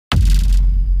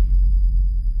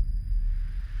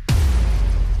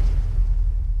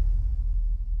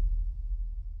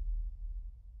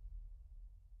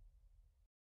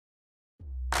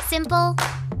Simple,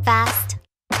 fast,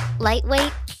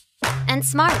 lightweight, and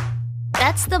smart.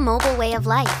 That's the mobile way of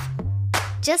life.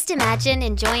 Just imagine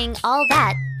enjoying all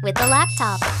that with a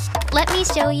laptop. Let me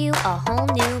show you a whole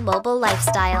new mobile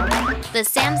lifestyle. The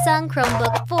Samsung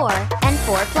Chromebook 4 and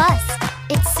 4 Plus.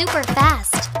 It's super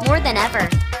fast, more than ever.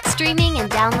 Streaming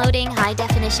and downloading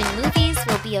high-definition movies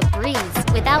will be a breeze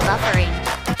without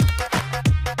buffering.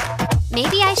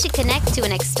 Maybe I should connect to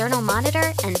an external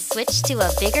monitor and switch to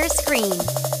a bigger screen.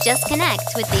 Just connect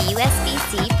with the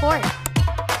USB-C port.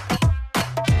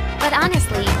 But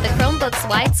honestly, the Chromebook's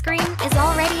widescreen is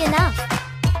already enough.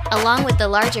 Along with the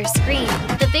larger screen,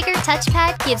 the bigger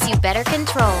touchpad gives you better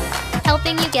control,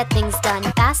 helping you get things done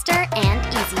faster and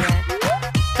easier.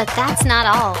 But that's not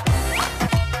all.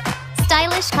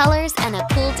 Stylish colors and a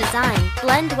cool design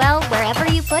blend well wherever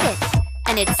you put it.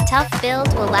 And its tough build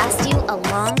will last you a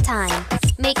long time,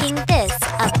 making this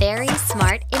a very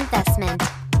smart investment.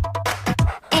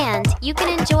 And you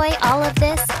can enjoy all of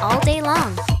this all day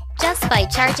long, just by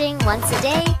charging once a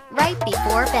day right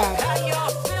before bed.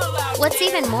 What's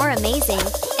even more amazing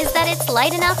is that it's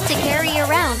light enough to carry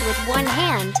around with one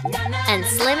hand and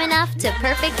slim enough to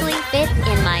perfectly fit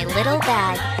in my little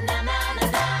bag.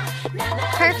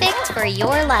 Perfect for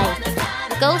your life.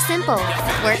 Go simple,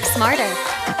 work smarter.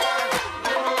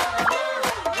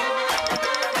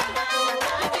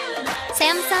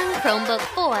 Samsung Chromebook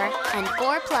 4 and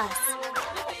 4 Plus.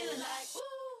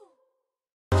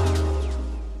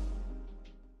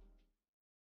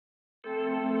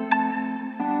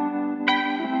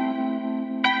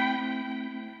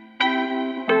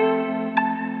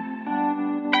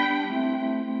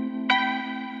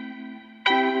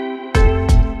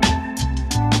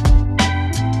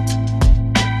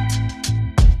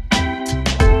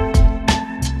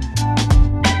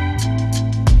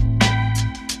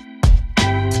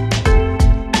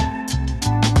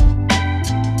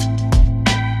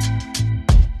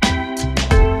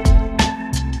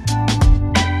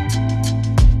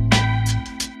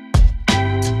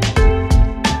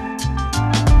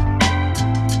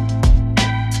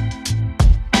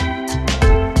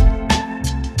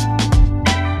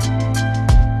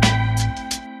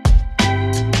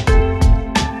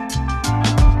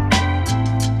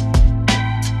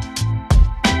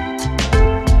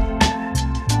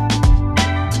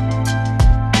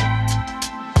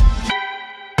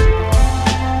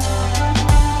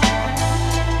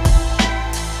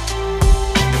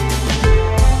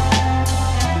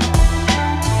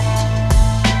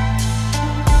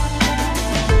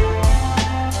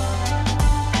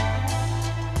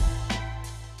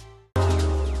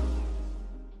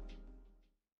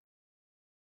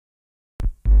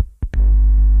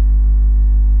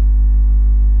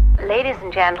 Ladies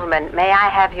and gentlemen, may I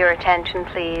have your attention,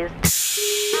 please?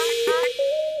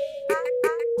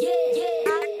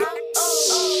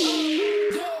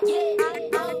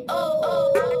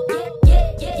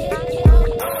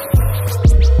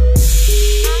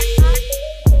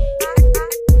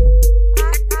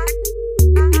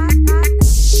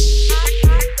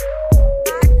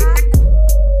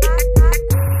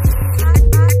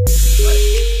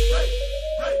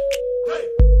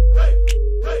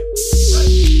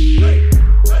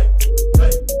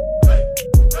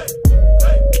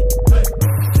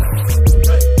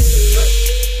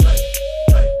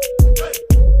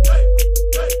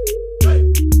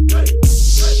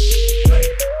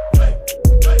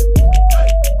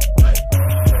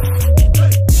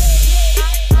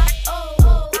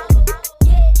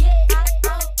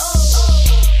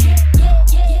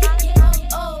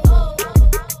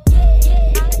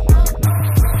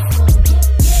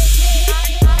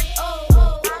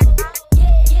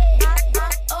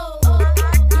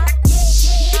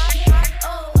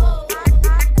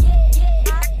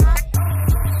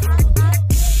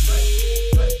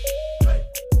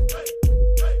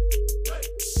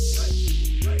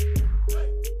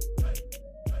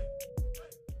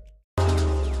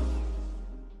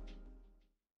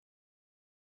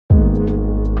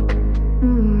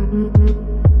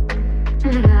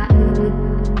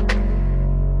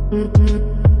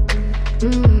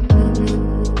 Mm-hmm.